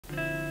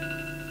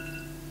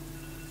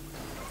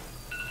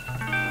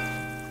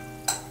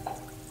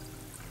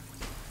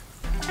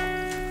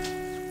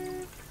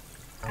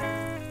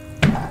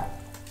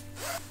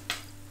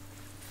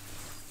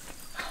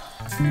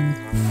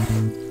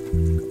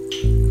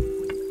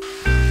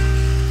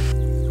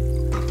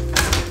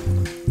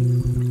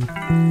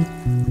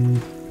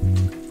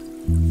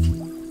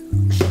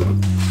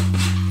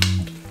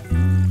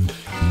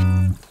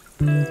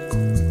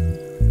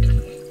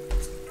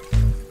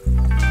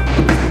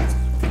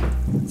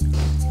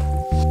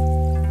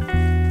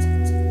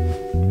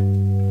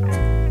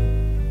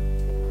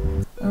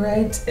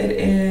night. It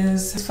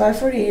is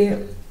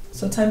 5:48,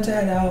 so time to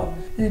head out.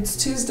 And it's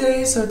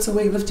Tuesday, so it's a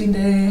weightlifting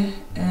day,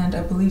 and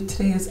I believe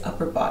today is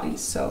upper body,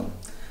 so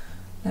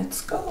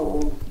let's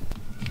go.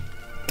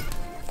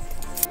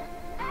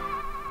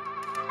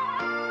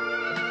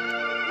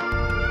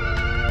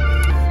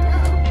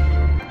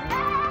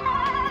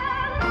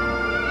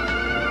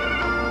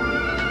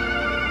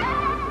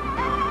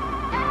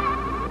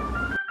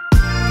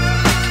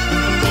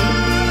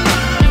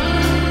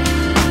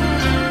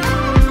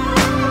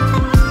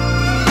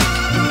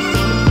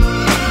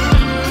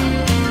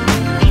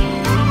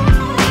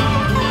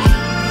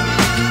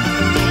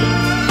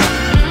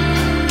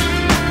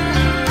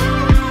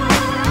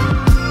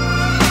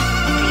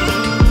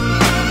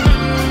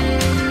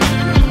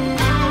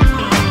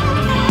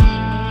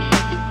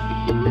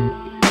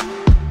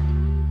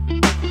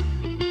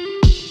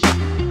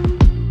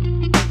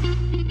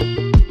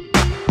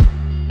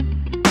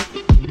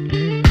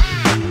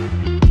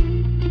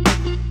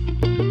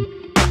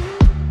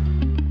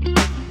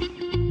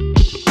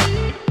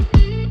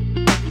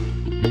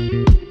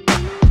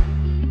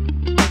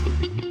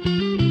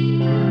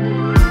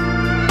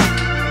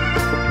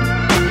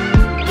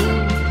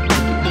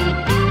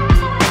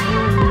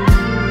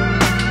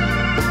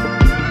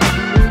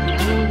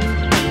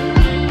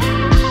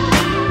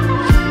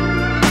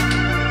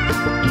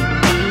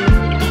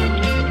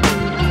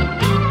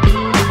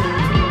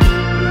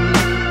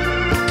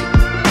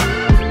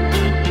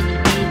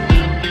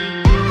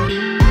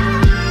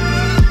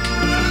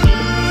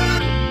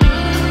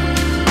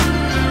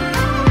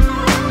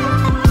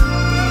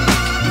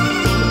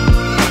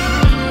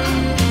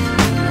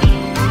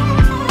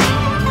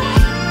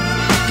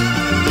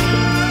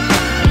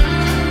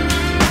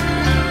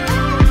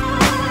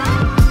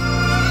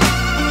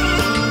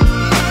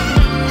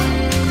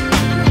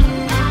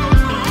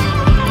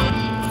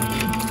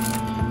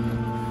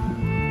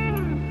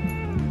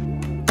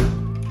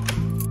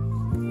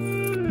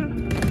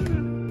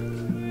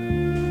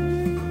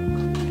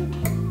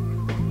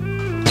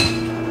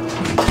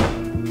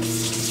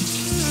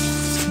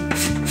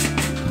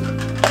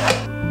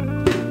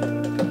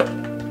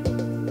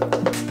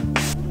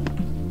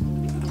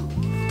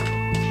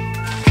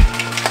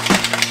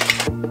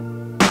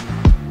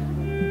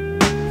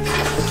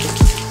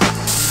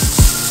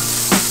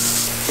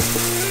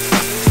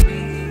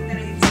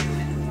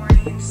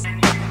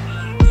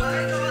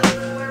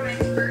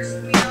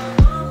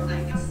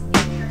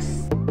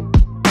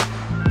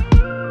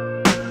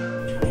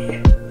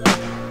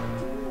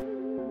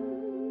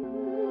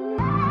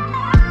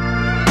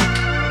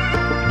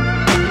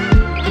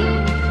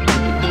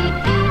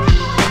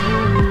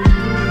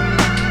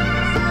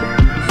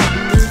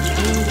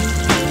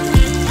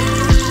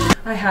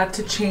 I had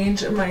to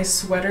change my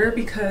sweater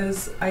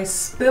because I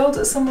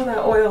spilled some of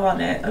that oil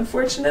on it,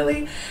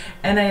 unfortunately,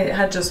 and I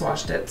had just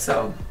washed it,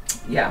 so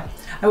yeah.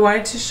 I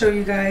wanted to show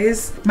you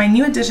guys my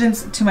new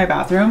additions to my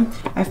bathroom.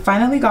 I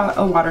finally got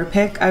a water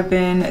pick. I've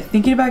been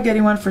thinking about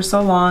getting one for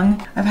so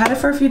long. I've had it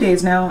for a few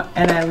days now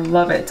and I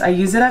love it. I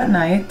use it at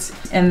night,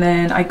 and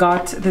then I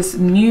got this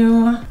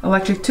new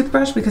electric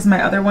toothbrush because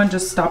my other one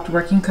just stopped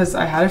working because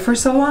I had it for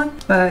so long.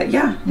 But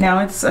yeah, now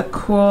it's a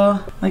cool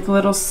like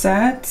little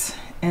set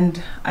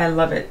and I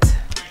love it.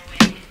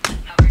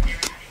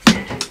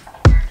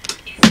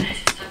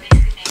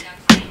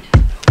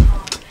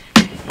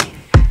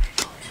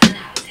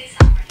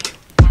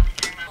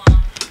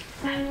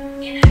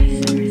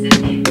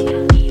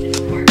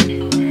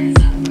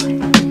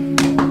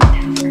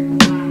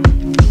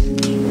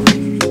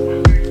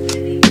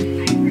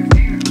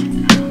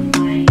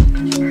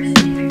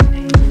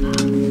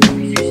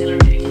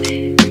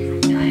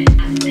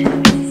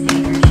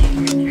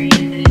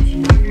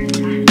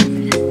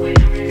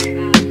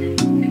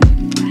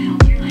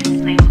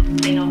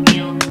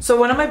 So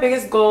one of my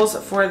biggest goals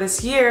for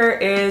this year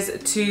is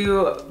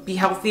to be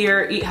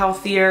healthier, eat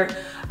healthier.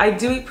 I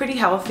do eat pretty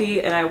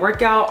healthy and I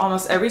work out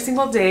almost every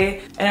single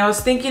day. And I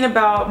was thinking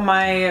about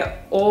my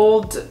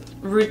old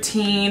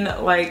routine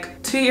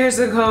like 2 years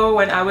ago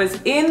when I was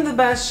in the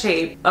best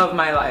shape of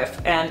my life,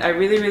 and I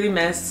really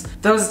miss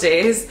those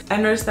days. I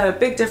noticed that a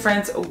big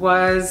difference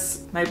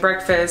was my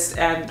breakfast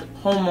and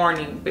whole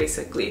morning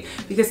basically,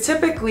 because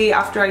typically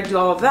after I do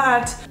all of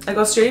that I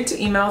go straight into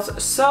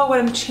emails. So what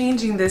I'm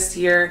changing this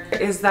year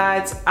is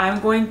that I'm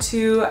going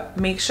to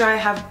make sure I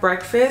have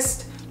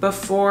breakfast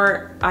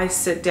before I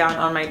sit down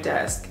on my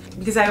desk,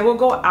 because I will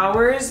go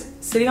hours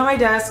sitting on my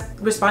desk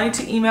responding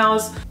to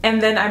emails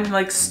and then I'm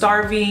like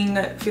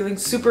starving, feeling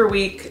super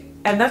weak,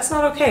 and that's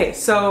not okay.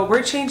 So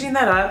we're changing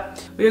that up.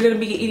 We're gonna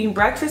be eating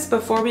breakfast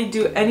before we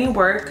do any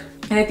work,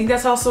 and I think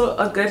that's also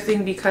a good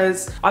thing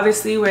because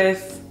obviously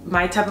with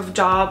my type of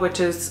job, which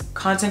is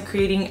content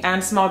creating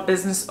and small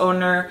business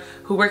owner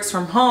who works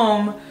from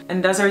home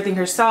and does everything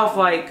herself,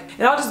 like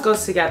it all just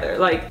goes together.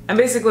 Like I'm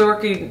basically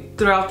working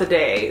throughout the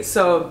day.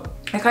 So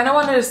I kind of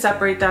wanted to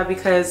separate that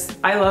because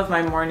I love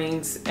my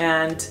mornings,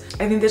 and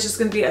I think that's just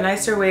gonna be a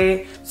nicer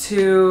way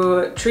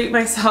to treat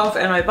myself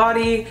and my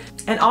body,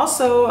 and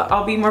also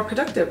I'll be more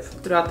productive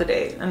throughout the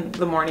day and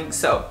the morning.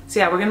 So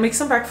yeah, we're gonna make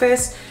some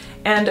breakfast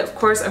And of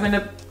course, I'm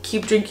gonna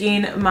keep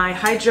drinking my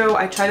hydro.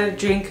 I try to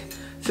drink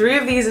 3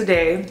 of these a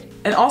day.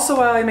 And also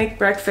while I make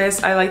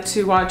breakfast, I like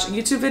to watch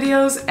YouTube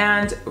videos,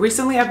 and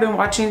recently I've been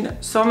watching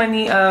so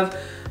many of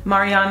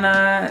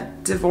Mariana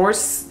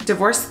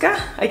Dvorska.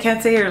 I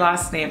can't say her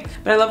last name,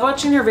 but I love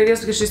watching her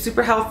videos because she's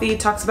super healthy,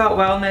 talks about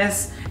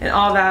wellness and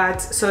all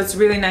that. So it's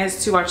really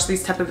nice to watch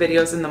these type of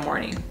videos in the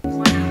morning.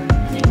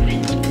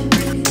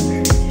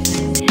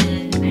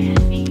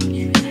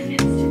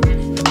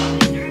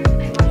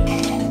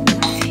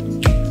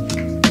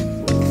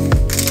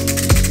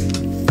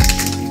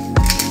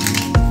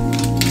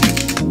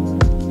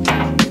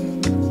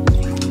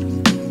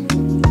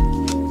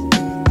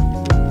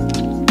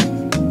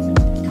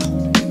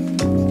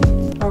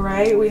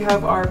 We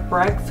have our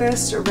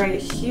breakfast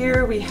right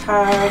here. We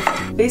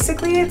have,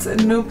 basically it's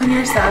new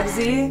paneer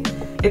sabzi.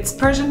 It's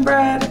Persian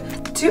bread,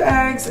 2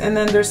 eggs, and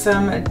then there's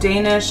some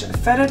Danish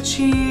feta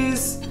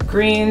cheese.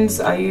 Greens,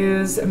 I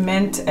use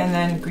mint and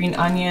then green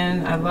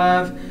onion.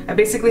 I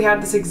basically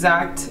had this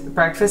exact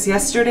breakfast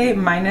yesterday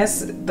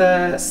minus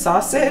the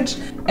sausage.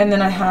 And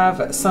then I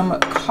have some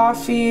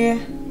coffee.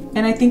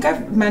 And I think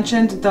I've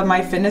mentioned the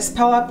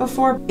MyFitnessPal app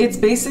before. It's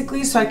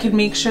basically so I can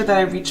make sure that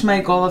I reach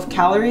my goal of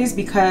calories,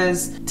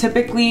 because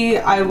typically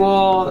I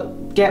will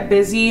get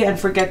busy and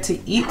forget to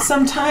eat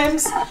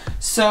sometimes.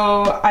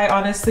 So I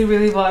honestly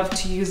really love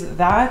to use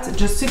that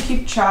just to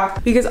keep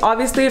track, because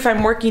obviously if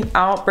I'm working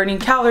out, burning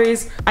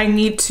calories, I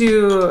need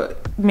to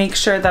make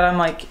sure that I'm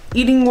like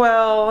eating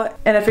well.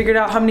 And I figured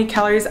out how many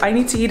calories I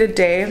need to eat a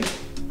day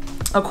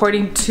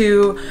according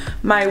to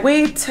my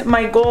weight,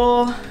 my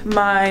goal,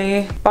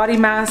 my body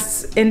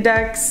mass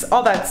index,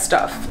 all that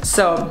stuff.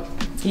 So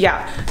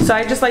yeah, so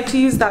I just like to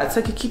use that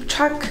so I can keep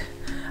track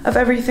of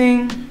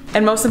everything,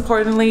 and most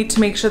importantly to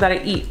make sure that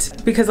I eat,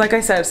 because like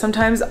I said,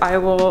 sometimes I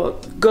will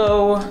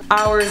go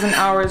hours and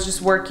hours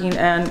just working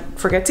and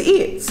forget to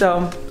eat.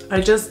 So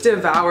I just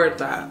devoured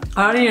that.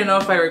 I don't even know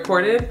if I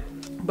recorded,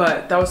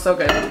 but that was so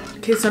good.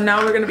 Okay, so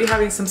now we're gonna be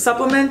having some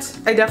supplements.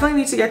 I definitely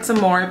need to get some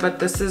more, but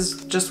this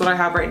is just what I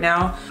have right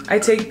now. I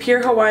take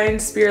Pure Hawaiian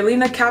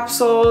Spirulina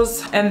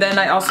capsules, and then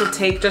I also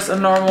take just a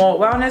normal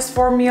wellness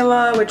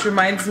formula, which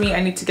reminds me I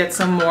need to get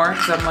some more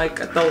because I'm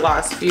like at the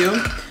last few.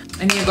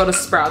 I need to go to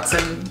Sprouts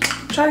and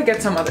try to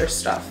get some other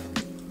stuff.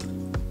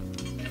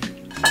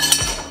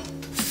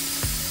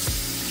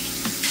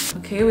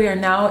 Okay, we are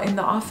now in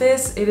the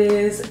office. It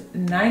is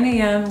 9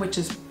 a.m., which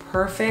is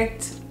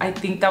perfect. I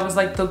think that was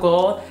like the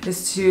goal,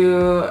 is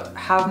to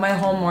have my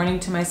whole morning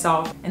to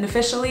myself and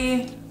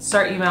officially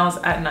start emails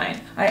at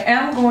 9. I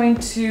am going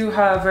to,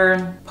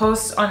 however,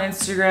 post on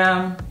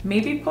Instagram,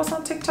 maybe post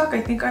on TikTok.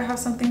 I think I have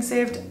something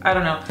saved. I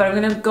don't know. But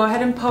I'm gonna go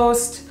ahead and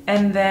post,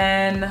 and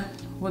then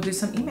we'll do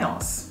some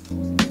emails.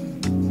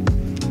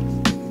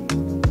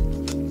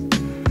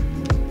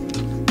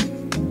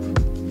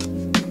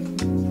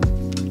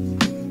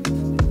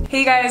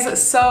 Hey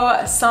guys,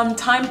 so some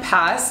time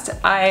passed.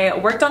 I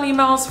worked on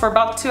emails for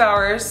about 2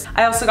 hours.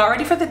 I also got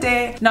ready for the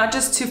day, not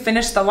just to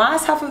finish the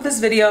last half of this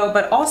video,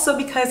 but also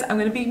because I'm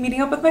gonna be meeting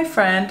up with my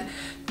friend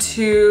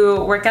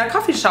to work at a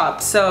coffee shop.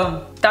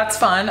 So that's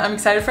fun. I'm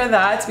excited for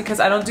that because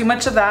I don't do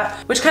much of that,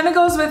 which kind of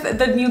goes with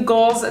the new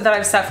goals that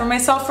I've set for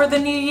myself for the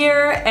new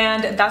year.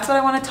 And that's what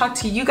I want to talk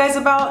to you guys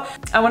about.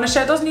 I want to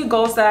share those new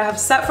goals that I have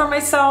set for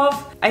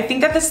myself. I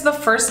think that this is the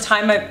first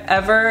time I've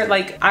ever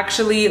like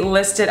actually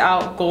listed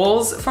out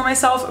goals for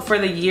myself for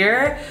the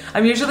year.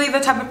 I'm usually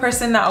the type of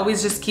person that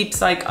always just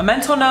keeps like a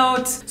mental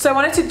note. So I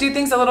wanted to do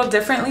things a little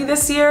differently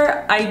this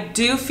year. I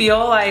do feel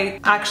like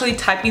actually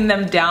typing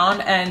them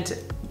down and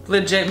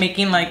legit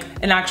making like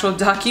an actual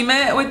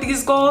document with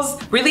these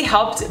goals really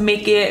helped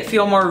make it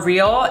feel more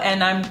real,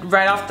 and I'm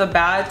right off the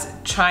bat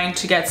trying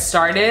to get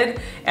started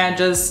and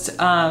just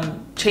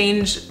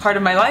change part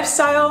of my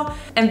lifestyle.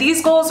 And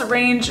these goals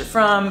range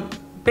from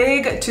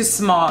big to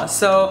small,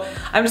 so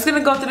I'm just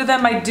gonna go through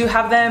them. I do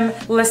have them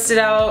listed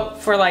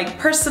out for like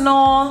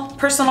personal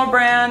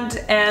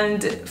brand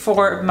and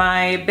for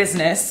my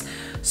business.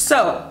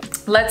 So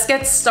let's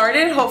get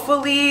started.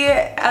 Hopefully,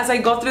 as I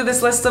go through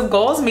this list of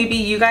goals, maybe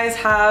you guys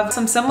have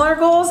some similar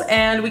goals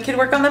and we could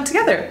work on them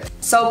together.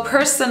 So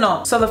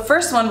personal. So the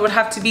first one would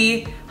have to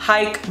be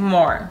hike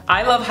more.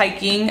 I love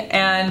hiking,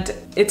 and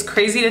it's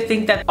crazy to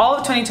think that all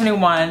of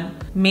 2021,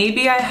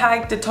 maybe I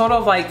hiked a total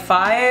of like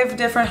 5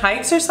 different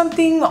hikes or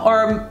something,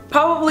 or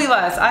probably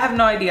less. I have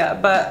no idea,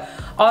 but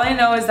all I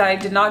know is that I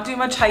did not do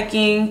much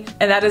hiking,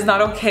 and that is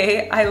not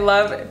okay. I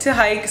love to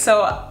hike,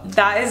 so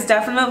that is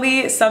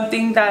definitely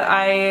something that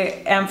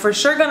I am for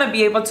sure gonna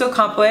be able to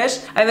accomplish.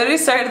 I literally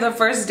started the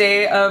first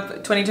day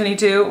of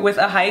 2022 with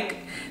a hike,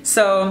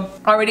 so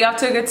already off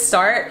to a good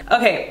start.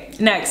 Okay,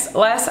 next,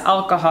 less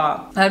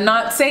alcohol. I'm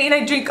not saying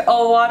I drink a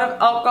lot of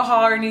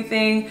alcohol or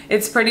anything.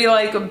 It's pretty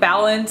like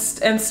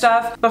balanced and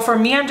stuff. But for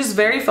me, I'm just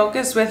very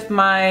focused with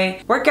my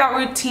workout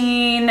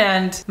routine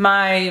and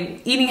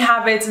my eating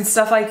habits and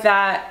stuff like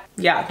that.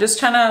 Yeah, just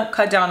trying to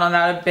cut down on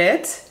that a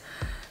bit,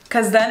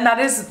 because then that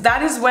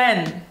is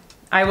when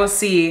I will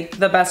see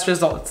the best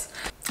results.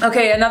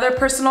 Okay, another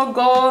personal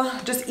goal,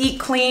 just eat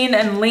clean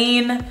and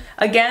lean.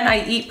 Again,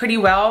 I eat pretty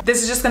well.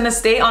 This is just gonna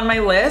stay on my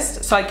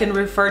list so I can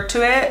refer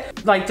to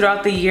it like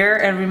throughout the year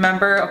and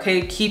remember,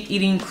 okay, keep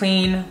eating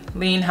clean,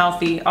 lean,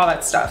 healthy, all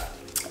that stuff.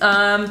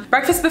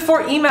 Breakfast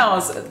before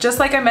emails. Just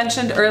like I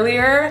mentioned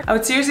earlier, I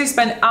would seriously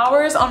spend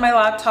hours on my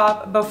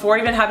laptop before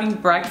even having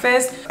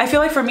breakfast. I feel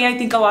like for me, I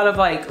think a lot of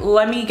like,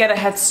 let me get a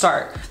head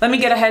start. Let me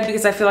get ahead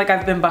because I feel like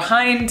I've been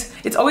behind.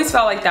 It's always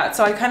felt like that.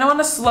 So I kind of want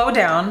to slow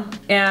down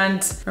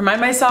and remind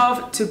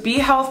myself to be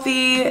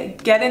healthy,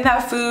 get in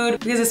that food,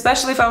 because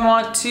especially if I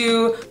want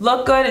to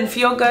look good and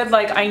feel good,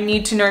 like I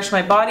need to nourish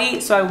my body.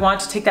 So I want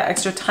to take that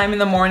extra time in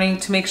the morning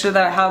to make sure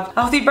that I have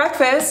a healthy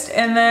breakfast,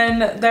 and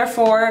then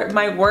therefore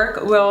my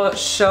work will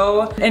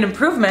show an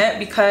improvement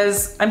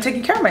because I'm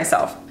taking care of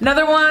myself.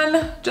 Another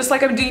one, just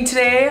like I'm doing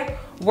today,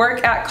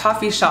 work at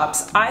coffee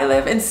shops. I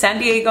live in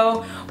San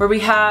Diego where we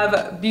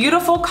have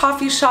beautiful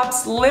coffee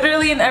shops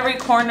literally in every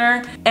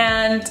corner,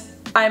 and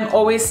I'm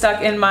always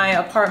stuck in my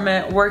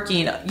apartment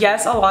working.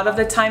 Yes, a lot of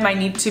the time I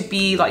need to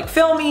be like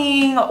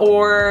filming,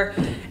 or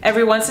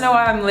every once in a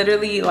while I'm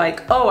literally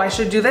like, oh, I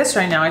should do this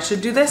right now. I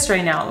should do this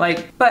right now.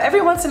 Like, but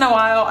every once in a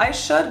while I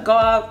should go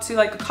out to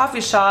like a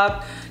coffee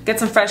shop, get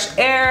some fresh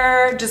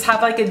air, just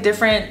have like a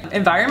different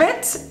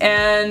environment.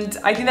 And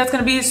I think that's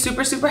gonna be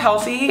super, super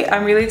healthy.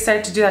 I'm really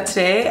excited to do that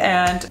today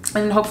and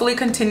hopefully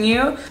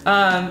continue.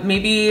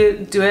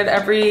 Maybe do it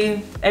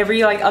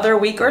every like other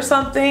week or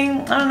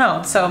something. I don't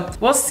know. So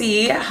we'll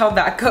see how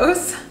that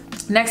goes.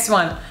 Next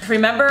one,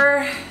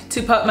 remember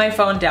to put my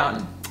phone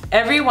down.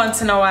 Every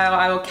once in a while,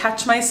 I will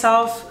catch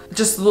myself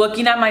just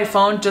looking at my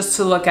phone just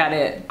to look at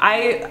it.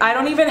 I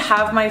don't even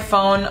have my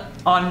phone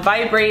on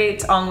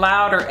vibrate, on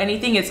loud, or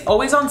anything. It's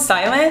always on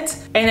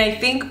silent. And I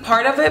think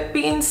part of it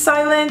being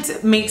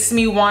silent makes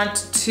me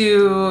want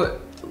to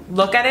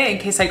look at it in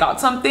case I got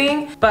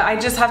something. But I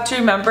just have to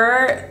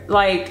remember,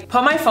 like,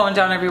 put my phone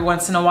down every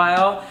once in a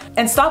while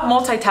and stop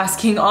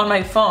multitasking on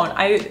my phone.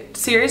 I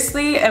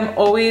seriously am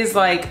always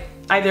like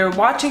either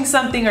watching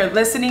something or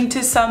listening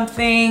to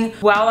something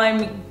while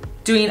I'm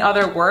doing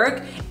other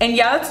work. And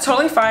yeah, that's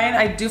totally fine.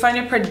 I do find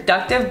it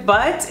productive,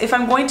 but if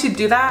I'm going to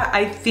do that,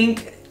 I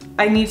think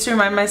I need to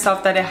remind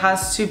myself that it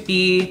has to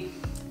be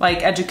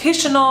like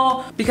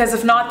educational, because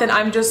if not, then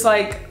I'm just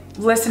like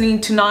listening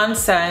to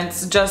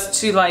nonsense just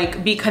to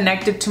like be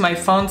connected to my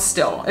phone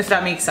still, if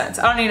that makes sense.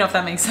 I don't even know if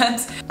that makes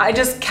sense. I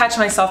just catch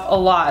myself a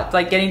lot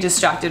like getting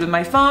distracted with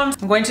my phone.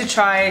 I'm going to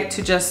try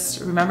to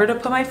just remember to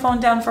put my phone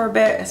down for a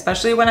bit,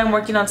 especially when I'm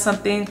working on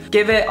something,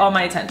 give it all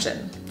my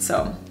attention.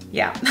 So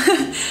yeah.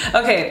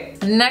 Okay,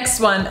 next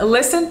one,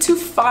 listen to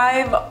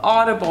 5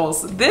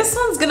 audibles. This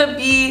one's gonna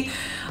be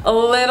a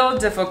little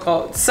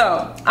difficult.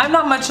 So I'm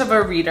not much of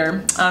a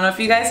reader. I don't know if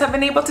you guys have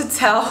been able to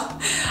tell.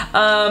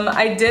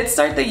 I did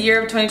start the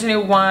year of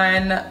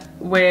 2021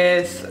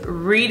 with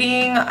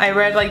reading. I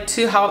read like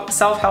 2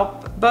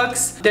 self-help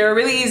books. They were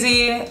really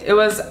easy. It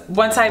was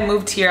once I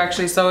moved here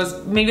actually, so it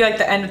was maybe like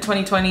the end of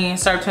 2020,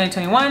 start of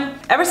 2021.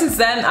 Ever since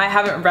then, I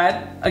haven't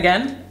read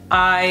again.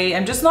 I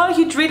am just not a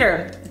huge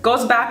reader. It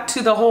goes back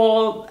to the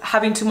whole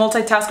having to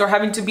multitask or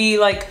having to be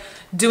like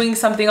doing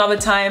something all the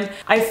time.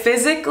 I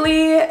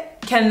physically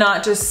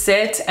cannot just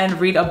sit and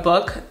read a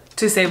book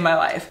to save my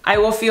life. I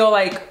will feel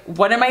like,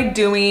 what am I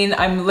doing?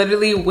 I'm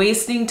literally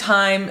wasting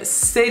time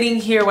sitting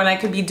here when I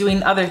could be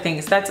doing other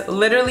things. That's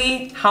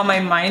literally how my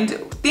mind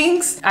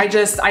thinks. I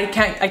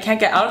can't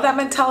get out of that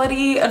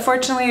mentality.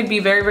 Unfortunately, it'd be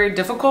very, very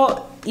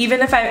difficult.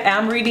 Even if I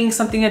am reading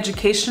something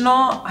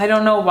educational, I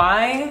don't know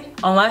why,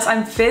 unless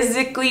I'm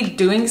physically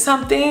doing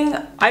something,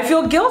 I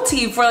feel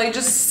guilty for like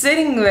just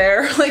sitting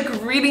there,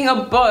 like reading a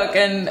book.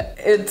 And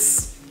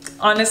it's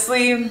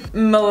honestly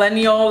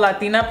millennial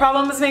Latina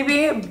problems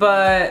maybe,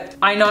 but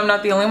I know I'm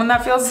not the only one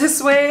that feels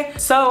this way.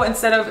 So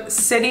instead of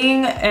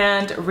sitting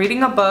and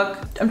reading a book,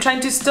 I'm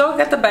trying to still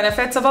get the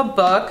benefits of a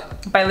book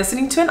by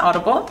listening to an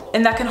audible,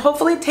 and that can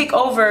hopefully take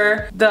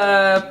over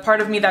the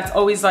part of me that's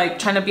always like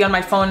trying to be on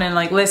my phone and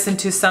like listen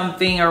to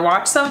something or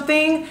watch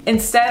something.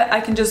 Instead, I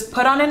can just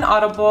put on an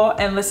audible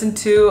and listen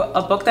to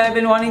a book that I've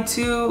been wanting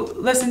to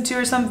listen to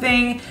or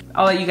something.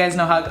 I'll let you guys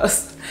know how it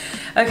goes.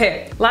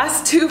 Okay,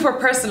 last 2 for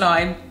personal.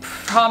 I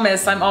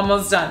promise I'm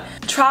almost done.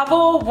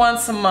 Travel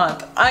once a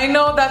month. I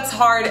know that's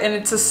hard and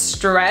it's a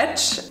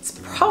stretch. It's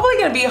probably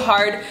gonna be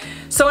hard.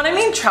 So when I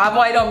mean travel,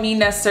 I don't mean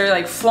necessarily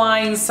like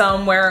flying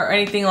somewhere or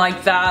anything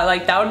like that.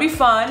 Like that would be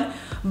fun,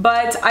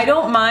 but I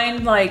don't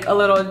mind like a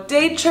little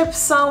day trip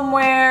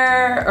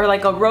somewhere or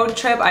like a road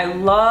trip. I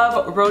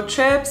love road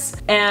trips,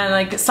 and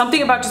like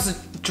something about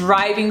just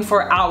driving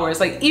for hours.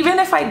 Like even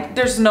if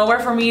there's nowhere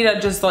for me to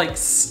just like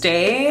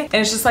stay and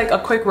it's just like a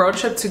quick road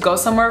trip to go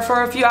somewhere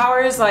for a few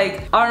hours,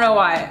 like I don't know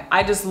why,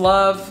 I just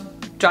love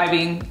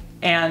driving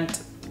and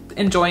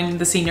enjoying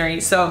the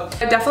scenery. So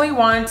I definitely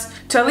want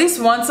to at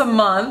least once a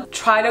month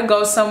try to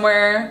go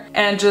somewhere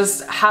and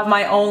just have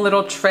my own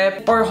little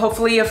trip, or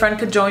hopefully a friend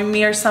could join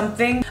me or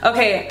something.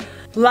 Okay,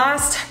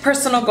 last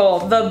personal goal,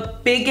 the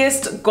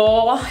biggest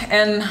goal,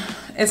 and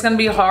it's gonna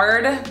be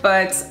hard,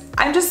 but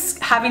I'm just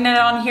having it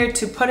on here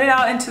to put it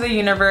out into the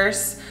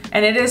universe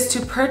and it is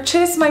to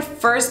purchase my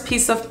first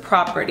piece of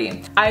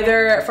property,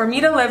 either for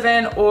me to live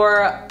in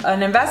or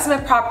an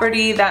investment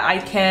property that I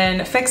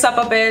can fix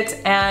up a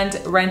bit and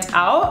rent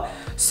out.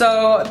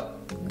 So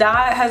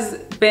that has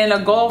been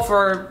a goal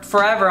for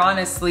forever,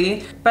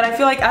 honestly. But I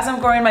feel like as I'm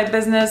growing my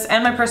business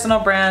and my personal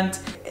brand,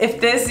 if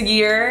this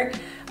year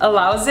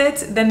allows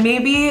it, then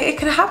maybe it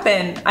could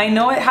happen. I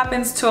know it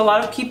happens to a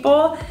lot of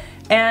people,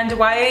 and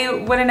why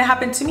wouldn't it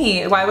happen to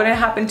me? Why wouldn't it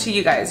happen to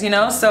you guys, you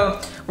know?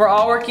 So we're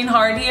all working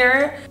hard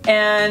here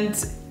and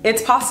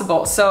it's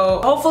possible.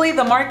 So hopefully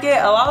the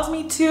market allows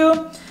me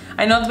to.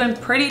 I know it's been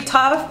pretty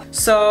tough.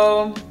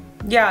 So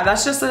yeah,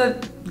 that's just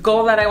a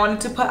goal that I wanted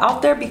to put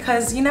out there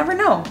because you never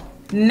know.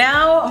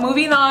 Now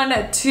moving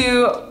on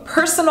to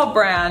personal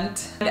brand,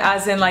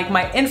 as in like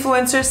my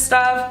influencer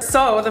stuff.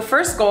 So the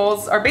first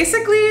goals are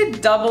basically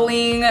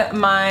doubling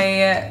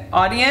my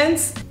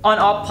audience on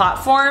all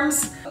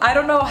platforms. I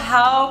don't know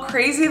how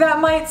crazy that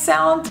might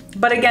sound,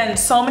 but again,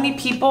 so many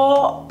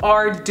people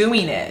are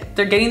doing it.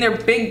 They're getting their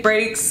big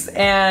breaks,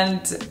 and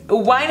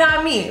why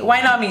not me?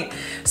 Why not me?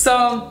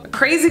 So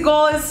crazy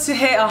goal is to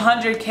hit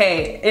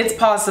 100K. It's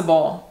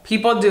possible.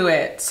 People do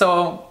it.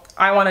 So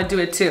I want to do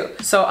it too.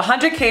 So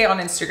 100K on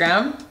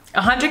Instagram,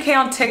 100K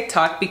on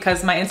TikTok,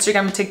 because my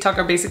Instagram and TikTok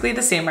are basically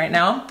the same right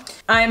now.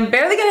 I'm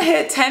barely gonna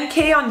hit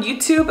 10K on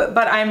YouTube,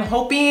 but I'm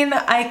hoping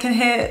I can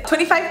hit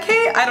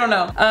 25K. I don't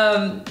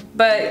know.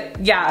 But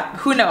yeah,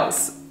 who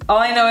knows? All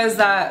I know is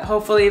that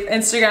hopefully if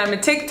Instagram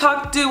and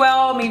TikTok do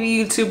well, maybe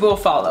YouTube will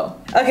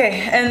follow.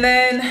 Okay, and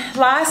then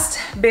last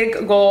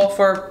big goal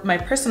for my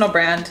personal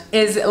brand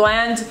is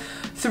land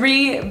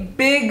 3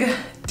 big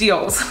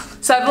deals.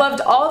 So I've loved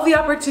all of the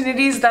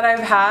opportunities that I've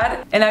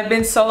had, and I've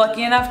been so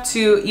lucky enough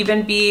to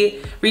even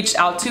be reached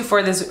out to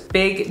for this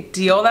big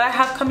deal that I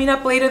have coming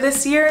up later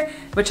this year,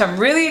 which I'm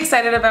really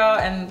excited about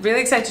and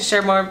really excited to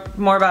share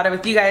more about it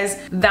with you guys.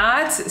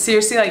 That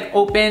seriously like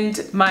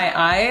opened my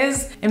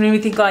eyes and made me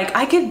think like,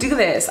 I could do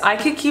this. I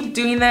could keep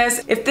doing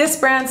this. If this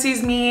brand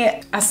sees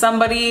me as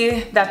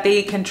somebody that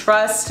they can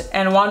trust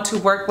and want to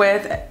work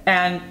with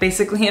and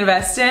basically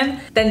invest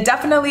in, then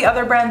definitely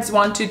other brands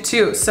want to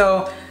too.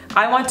 So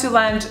I want to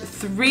land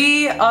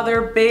 3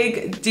 other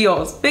big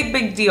deals,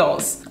 big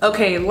deals.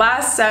 Okay,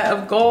 last set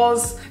of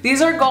goals. These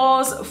are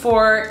goals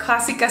for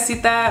Classy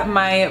Casita,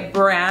 my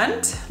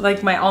brand,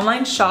 like my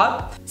online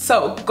shop.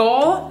 So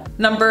goal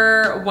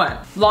number 1,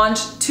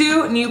 launch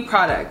 2 new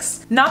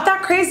products. Not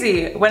that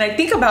crazy. When I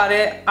think about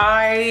it,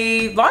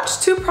 I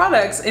launched 2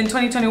 products in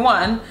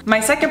 2021. My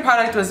second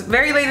product was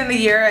very late in the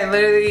year. I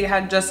literally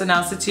had just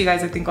announced it to you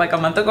guys, I think like a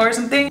month ago or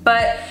something.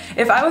 But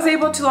if I was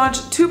able to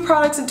launch 2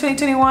 products in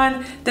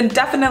 2021, then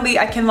definitely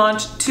I can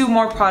launch 2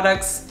 more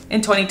products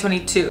in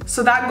 2022.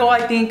 So that goal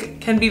I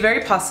think can be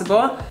very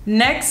possible.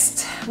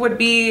 Next would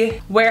be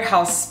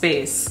warehouse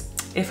space.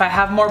 If I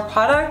have more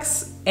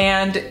products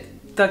and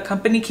the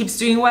company keeps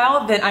doing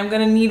well, then I'm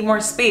gonna need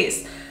more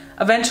space.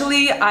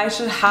 Eventually, I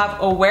should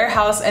have a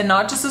warehouse and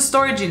not just a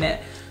storage unit.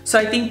 So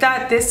I think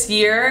that this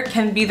year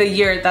can be the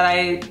year that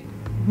I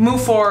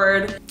move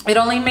forward. It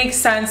only makes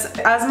sense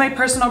as my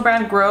personal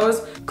brand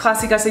grows,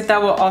 Classy Casita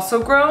will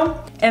also grow.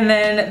 And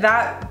then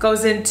that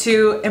goes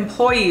into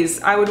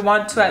employees. I would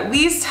want to at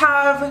least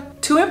have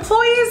 2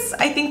 employees.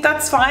 I think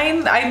that's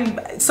fine.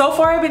 So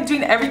far I've been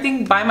doing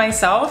everything by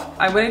myself.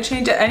 I wouldn't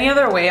change it any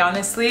other way,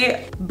 honestly.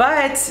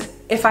 But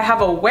if I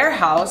have a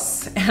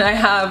warehouse and I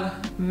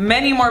have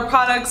many more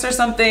products or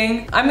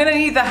something, I'm gonna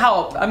need the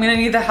help. I'm gonna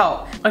need the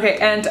help. Okay,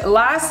 and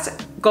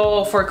last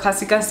goal for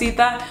Classy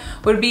Casita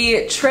would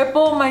be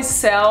triple my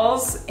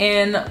sales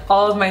in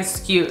all of my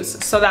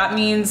SKUs. So that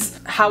means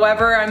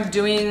however I'm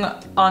doing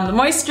on the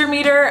moisture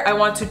meter, I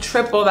want to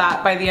triple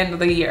that by the end of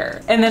the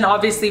year. And then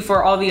obviously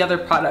for all the other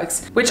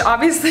products, which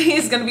obviously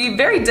is gonna be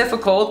very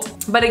difficult.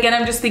 But again,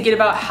 I'm just thinking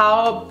about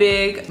how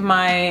big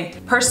my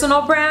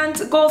personal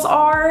brand goals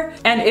are.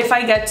 And if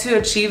I get to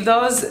achieve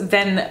those,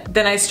 then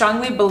I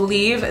strongly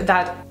believe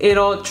that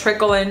it'll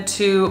trickle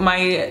into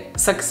my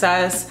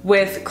success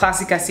with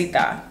Classy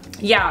Casita.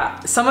 Yeah,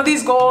 some of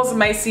these goals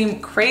might seem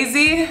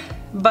crazy,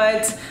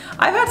 but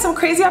I've had some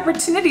crazy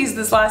opportunities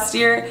this last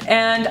year,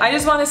 and I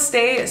just want to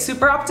stay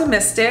super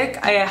optimistic.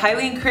 I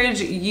highly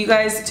encourage you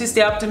guys to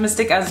stay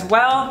optimistic as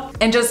well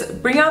and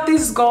just bring out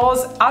these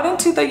goals out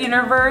into the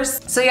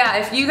universe. So yeah,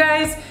 if you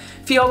guys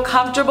feel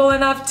comfortable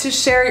enough to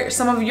share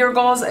some of your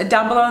goals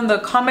down below in the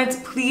comments,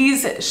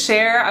 please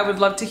share. I would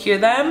love to hear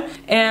them.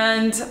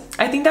 And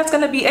I think that's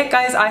gonna be it,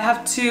 guys. I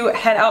have to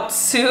head out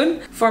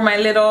soon for my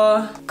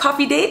little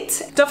coffee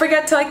date. Don't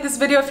forget to like this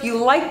video if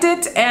you liked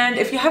it, and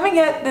if you haven't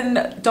yet,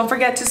 then don't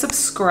forget to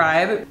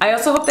subscribe. I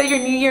also hope that your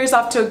new year is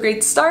off to a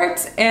great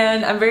start,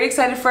 and I'm very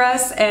excited for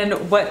us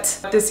and what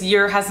this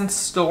year has in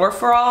store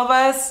for all of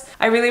us.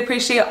 I really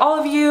appreciate all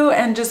of you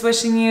and just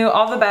wishing you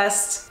all the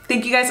best.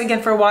 Thank you guys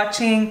again for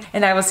watching,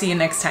 and I will see you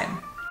next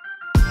time.